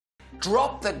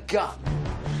Drop the gun.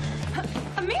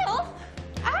 Emil?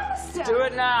 Alistair! Do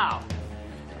it now.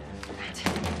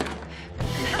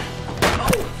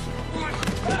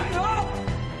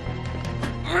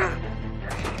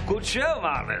 Good show,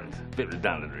 Marlon. Bit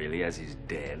redundant, really, as he's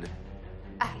dead.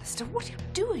 Alistair, what are you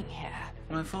doing here?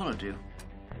 Well, I followed you.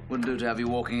 Wouldn't do to have you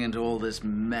walking into all this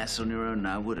mess on your own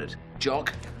now, would it?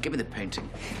 Jock, give me the painting.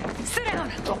 Sit down!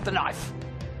 Drop the knife.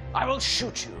 I will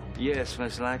shoot you. Yes,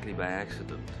 most likely by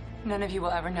accident. None of you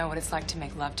will ever know what it's like to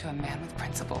make love to a man with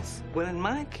principles. Well, in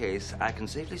my case, I can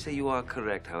safely say you are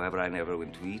correct. However, I never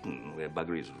went to Eden, where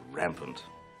buggery is rampant.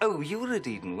 Oh, you were at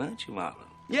Eden, weren't you, Marlon?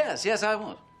 Yes, I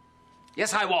was.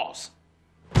 Yes, I was.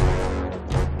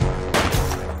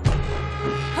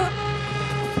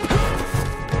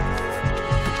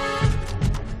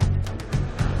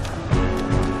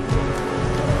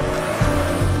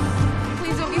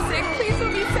 Please don't be sick. Please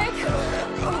don't be sick.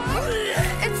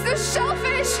 It's the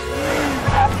shellfish. Do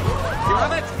you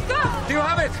have it? Go! Do you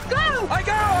have it? Go! I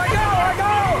go!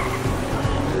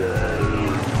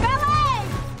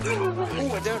 Oh,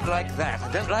 I don't like that.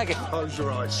 I don't like it. Close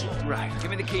your eyes. Right, give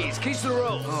me the keys. Keys to the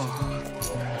room.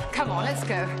 Come on, let's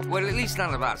go. Well, at least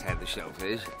none of us had the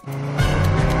shellfish.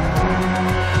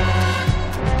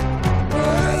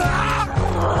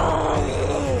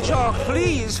 Jock,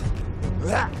 please.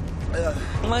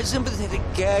 My sympathetic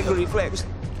gag reflex.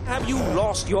 Have you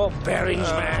lost your bearings,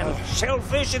 man?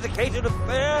 Shellfish at the Catered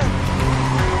affair?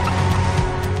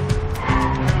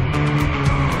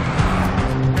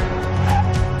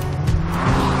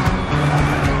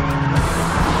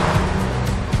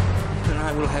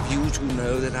 I will have you to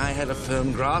know that I had a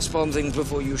firm grasp on things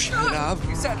before you showed up.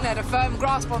 You certainly had a firm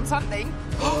grasp on something.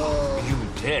 You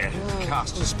dare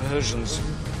cast aspersions.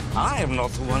 I am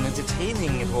not the one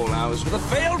entertaining at all hours with a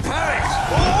failed parrot.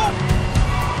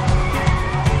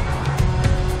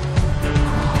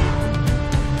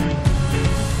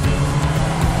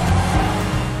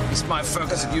 At least my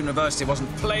focus at university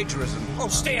wasn't plagiarism. Oh,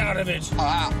 stay out of it.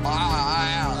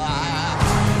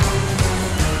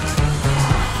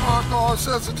 Oh, no,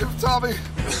 sensitive tummy.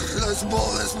 There's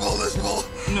more.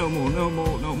 No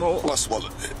more. I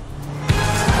swallowed it.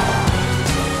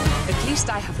 At least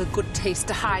I have the good taste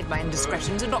to hide my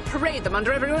indiscretions and not parade them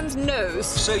under everyone's nose.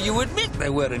 So you admit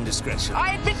there were indiscretions?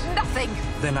 I admit nothing.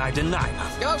 Then I deny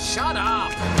nothing. Oh, shut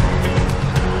up!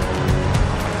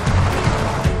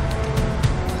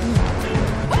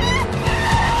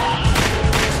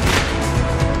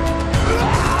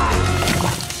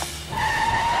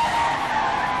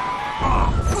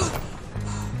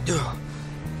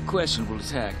 Questionable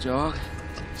attack, Jock.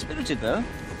 Spirited, though.